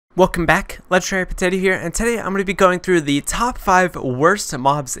Welcome back, Legendary Potato here, and today I'm going to be going through the top 5 worst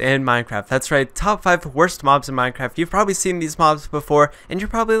mobs in Minecraft. That's right, top 5 worst mobs in Minecraft. You've probably seen these mobs before, and you're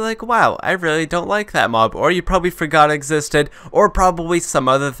probably like, wow, I really don't like that mob, or you probably forgot it existed, or probably some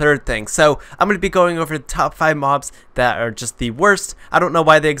other third thing. So I'm going to be going over the top 5 mobs that are just the worst. I don't know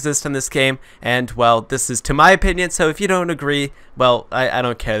why they exist in this game, and well, this is to my opinion, so if you don't agree, well, I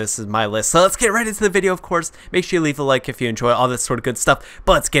don't care, this is my list. So let's get right into the video, of course. Make sure you leave a like if you enjoy all this sort of good stuff,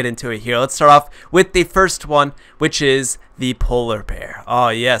 but let's get into it here. Let's start off with the first one, which is the polar bear. Oh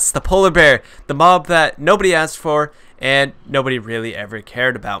yes, the polar bear, the mob that nobody asked for and nobody really ever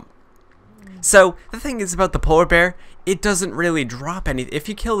cared about. So the thing is about the polar bear, it doesn't really drop anything. If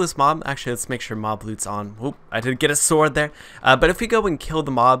you kill this mob, actually let's make sure mob loot's on. Whoop, I did get a sword there. But if we go and kill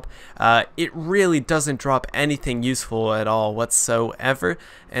the mob, it really doesn't drop anything useful at all whatsoever.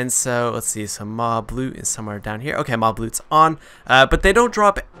 And so let's see, so mob loot is somewhere down here. Okay, mob loot's on, but they don't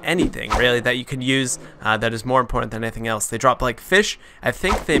drop anything really that you can use that is more important than anything else. They drop like fish. I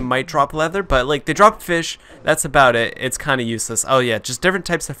think they might drop leather, but like they drop fish, that's about it. It's kind of useless. Oh yeah, just different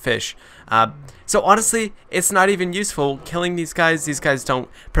types of fish. So honestly, it's not even useful killing these guys. These guys don't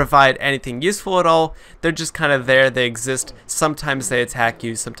provide anything useful at all. They're just kind of there. They exist. Sometimes they attack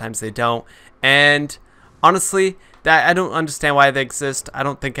you, sometimes they don't. And honestly, I don't understand why they exist. I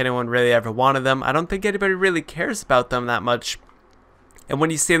don't think anyone really ever wanted them. I don't think anybody really cares about them that much. And when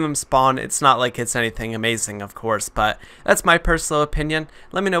you see them spawn, it's not like it's anything amazing, of course, but that's my personal opinion.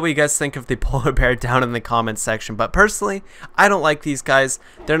 Let me know what you guys think of the polar bear down in the comments section. But personally, I don't like these guys.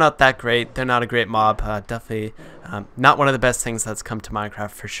 They're not that great. They're not a great mob. Definitely not one of the best things that's come to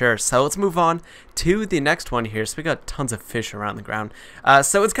Minecraft for sure. So let's move on to the next one here. So we got tons of fish around the ground.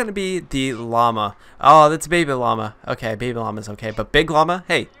 So it's going to be the llama. Oh, that's baby llama. Okay, baby llama's okay. But big llama?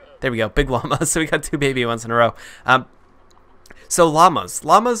 Hey, there we go. Big llama. So we got two baby ones in a row. So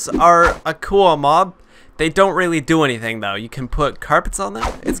llama's are a cool mob. They don't really do anything though. You can put carpets on them.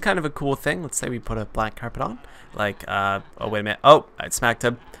 It's kind of a cool thing. Let's say we put a black carpet on. Like, oh wait a minute. Oh, I smacked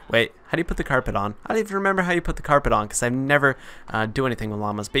him. Wait, how do you put the carpet on? I don't even remember how you put the carpet on because I never do anything with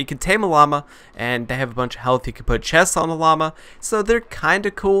llamas. But you can tame a llama and they have a bunch of health. You can put chests on a llama. So they're kind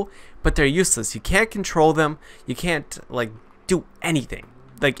of cool, but they're useless. You can't control them. You can't like do anything.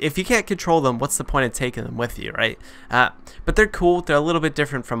 Like, if you can't control them, what's the point of taking them with you, right? But they're cool. They're a little bit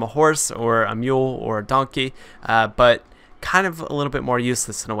different from a horse or a mule or a donkey, but kind of a little bit more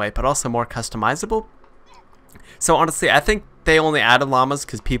useless in a way, but also more customizable. So honestly, I think they only added llamas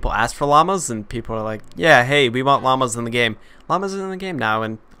because people asked for llamas, and people are like, yeah, hey, we want llamas in the game. Llamas are in the game now,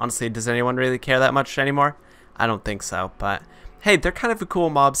 and honestly, does anyone really care that much anymore? I don't think so, but hey, they're kind of a cool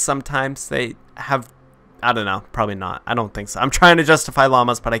mob sometimes. They have... I don't know, probably not. I don't think so. I'm trying to justify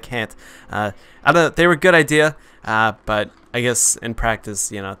llamas, but I can't. I don't. They were a good idea, but I guess in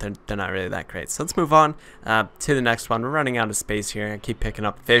practice, you know, they're not really that great. So let's move on to the next one. We're running out of space here. I keep picking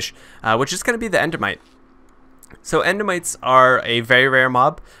up fish, which is going to be the endermite. So endermites are a very rare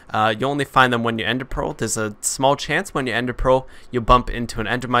mob. You only find them when you ender pearl. There's a small chance when you ender pearl, you'll bump into an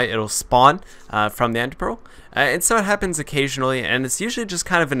endermite. It'll spawn from the ender pearl. And so it happens occasionally, and it's usually just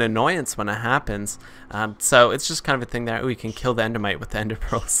kind of an annoyance when it happens. So it's just kind of a thing that, oh, you can kill the endermite with the ender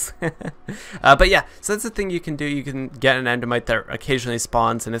pearls. But yeah, so that's the thing you can do. You can get an endermite that occasionally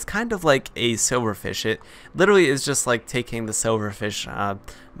spawns, and it's kind of like a silverfish. It literally is just like taking the silverfish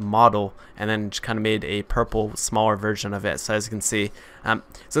model and then just kind of made a purple smaller version of it. So as you can see,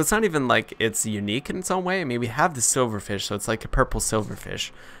 so it's not even like it's unique in its own way. I mean, we have the silverfish, so it's like a purple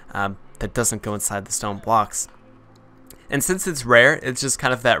silverfish that doesn't go inside the stone blocks. And since it's rare, it's just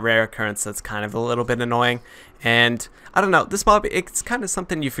kind of that rare occurrence that's kind of a little bit annoying. And I don't know, this mob, it's kind of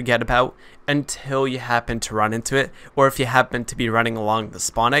something you forget about until you happen to run into it. Or if you happen to be running along the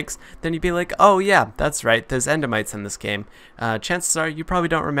spawn eggs, then you'd be like, oh yeah, that's right, there's endermites in this game. Chances are you probably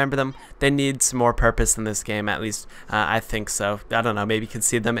don't remember them. They need some more purpose in this game, at least I think so. I don't know, maybe you could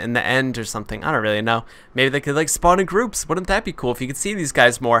see them in the end or something. I don't really know. Maybe they could like spawn in groups. Wouldn't that be cool if you could see these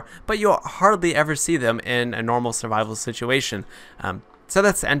guys more? But you'll hardly ever see them in a normal survival situation. So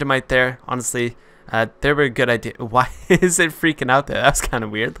that's the endermite there, honestly. They were a good idea. Why is it freaking out there? That's kind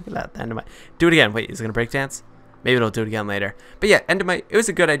of weird. Look at that, endermite. Do it again. Wait, is it gonna break dance? Maybe it'll do it again later. But yeah, endermite, it was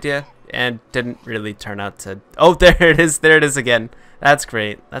a good idea and didn't really turn out to... Oh, there it is. There it is again. That's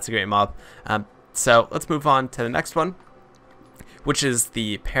great. That's a great mob. So let's move on to the next one, which is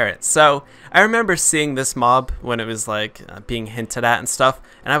the parrot. So I remember seeing this mob when it was like being hinted at and stuff,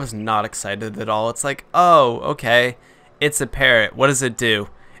 and I was not excited at all. It's like, oh, okay, it's a parrot. What does it do?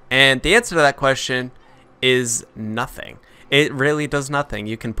 And the answer to that question is nothing. It really does nothing.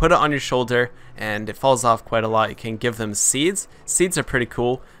 You can put it on your shoulder and it falls off quite a lot. You can give them seeds. Seeds are pretty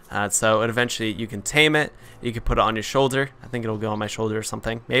cool. So eventually you can tame it. You can put it on your shoulder. I think it'll go on my shoulder or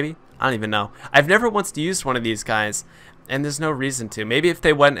something. Maybe? I don't even know. I've never once used one of these guys, and there's no reason to. Maybe if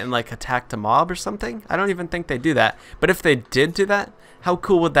they went and like attacked a mob or something. I don't even think they do that. But if they did do that, how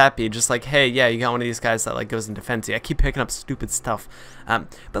cool would that be? Just like, hey, yeah, you got one of these guys that like goes and defends you. I keep picking up stupid stuff.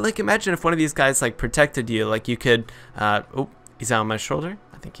 But like, imagine if one of these guys like protected you. Like you could, oh, he's on my shoulder.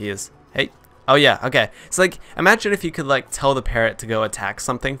 I think he is. Hey. Oh yeah, okay. So like, imagine if you could like tell the parrot to go attack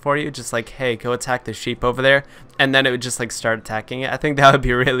something for you, just like, hey, go attack the sheep over there, and then it would just like start attacking it. I think that would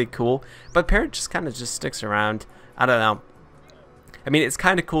be really cool. But parrot just kind of just sticks around. I don't know. I mean, it's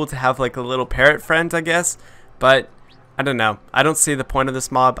kind of cool to have like a little parrot friend, I guess, but I don't know. I don't see the point of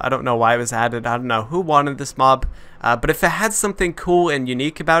this mob. I don't know why it was added. I don't know who wanted this mob, but if it had something cool and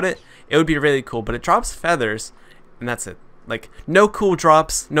unique about it, it would be really cool. But it drops feathers, and that's it. Like, no cool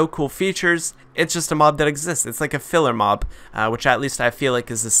drops, no cool features. It's just a mob that exists. It's like a filler mob, which at least I feel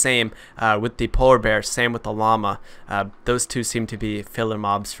like is the same with the polar bear, same with the llama. Those two seem to be filler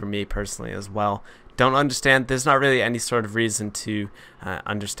mobs for me personally as well. Don't understand. There's not really any sort of reason to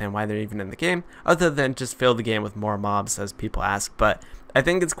understand why they're even in the game, other than just fill the game with more mobs as people ask. But I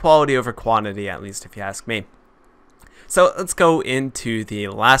think it's quality over quantity, at least if you ask me. So let's go into the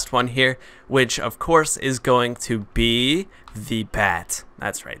last one here, which of course is going to be the bat.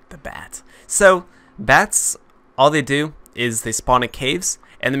 That's right, the bat. So bats, all they do is they spawn in caves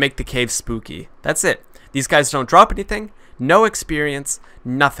and they make the caves spooky. That's it. These guys don't drop anything, no experience,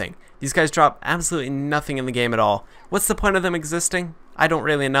 nothing. These guys drop absolutely nothing in the game at all. What's the point of them existing? I don't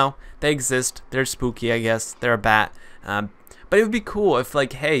really know. They exist. They're spooky, I guess. They're a bat. But it would be cool if,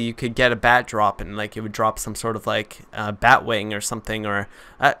 like, hey, you could get a bat drop and, like, it would drop some sort of, like, bat wing or something. Or,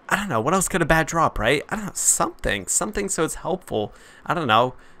 I don't know. What else could a bat drop, right? I don't know. Something so it's helpful. I don't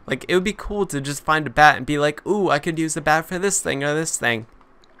know. Like, it would be cool to just find a bat and be like, ooh, I could use a bat for this thing or this thing.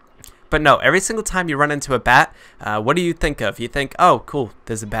 But no, every single time you run into a bat, what do you think of? You think, oh, cool,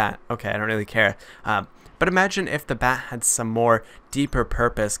 there's a bat. Okay, I don't really care. But imagine if the bat had some more deeper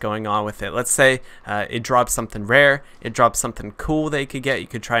purpose going on with it. Let's say it drops something rare, it drops something cool they could get. You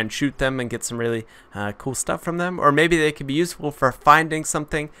could try and shoot them and get some really cool stuff from them. Or maybe they could be useful for finding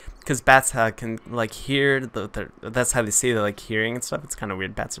something, because bats can like hear, that's how they see, they're like hearing and stuff. It's kind of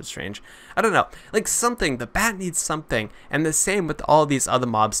weird, bats are strange. I don't know, like something, the bat needs something. And the same with all these other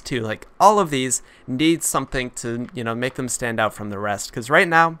mobs too. Like all of these need something to, you know, make them stand out from the rest. Because right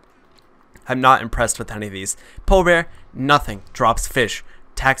now, I'm not impressed with any of these. Polar bear, nothing. Drops fish.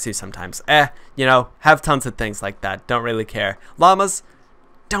 Attacks you sometimes. You know, have tons of things like that. Don't really care. Llamas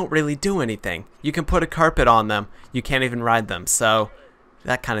don't really do anything. You can put a carpet on them. You can't even ride them. So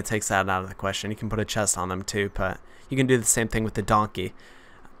that kind of takes that out of the question. You can put a chest on them too, but you can do the same thing with the donkey.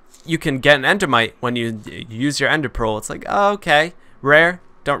 You can get an endermite when you use your ender pearl. It's like, oh, okay. Rare.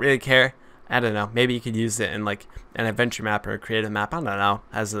 Don't really care. I don't know. Maybe you could use it in like an adventure map or a creative map. I don't know.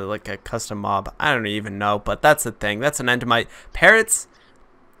 As like a custom mob. I don't even know. But that's the thing. That's an endermite. Parrots,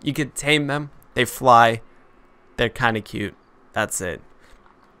 you could tame them. They fly. They're kind of cute. That's it.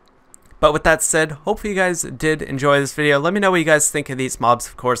 But with that said, hopefully you guys did enjoy this video. Let me know what you guys think of these mobs,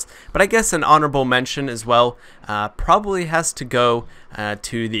 of course. But I guess an honorable mention as well probably has to go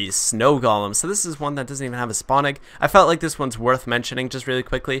to the snow golem. So this is one that doesn't even have a spawn egg. I felt like this one's worth mentioning just really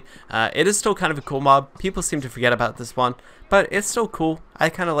quickly. It is still kind of a cool mob. People seem to forget about this one, but it's still cool. I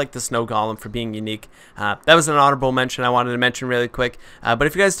kind of like the snow golem for being unique. That was an honorable mention I wanted to mention really quick. But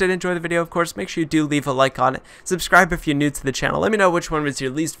if you guys did enjoy the video, of course, make sure you do leave a like on it. Subscribe if you're new to the channel. Let me know which one was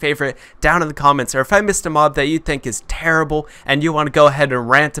your least favorite down in the comments. Or if I missed a mob that you think is terrible and you want to go ahead and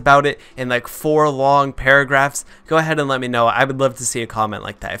rant about it in like 4 long paragraphs, go ahead and let me know. I would love to see a comment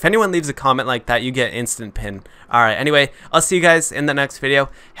like that. If anyone leaves a comment like that, you get instant pin. Alright, anyway, I'll see you guys in the next video.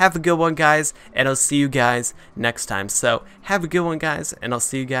 Have a good one, guys, and I'll see you guys next time. So, have a good one, guys, and I'll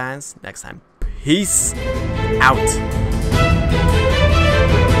see you guys next time. Peace out.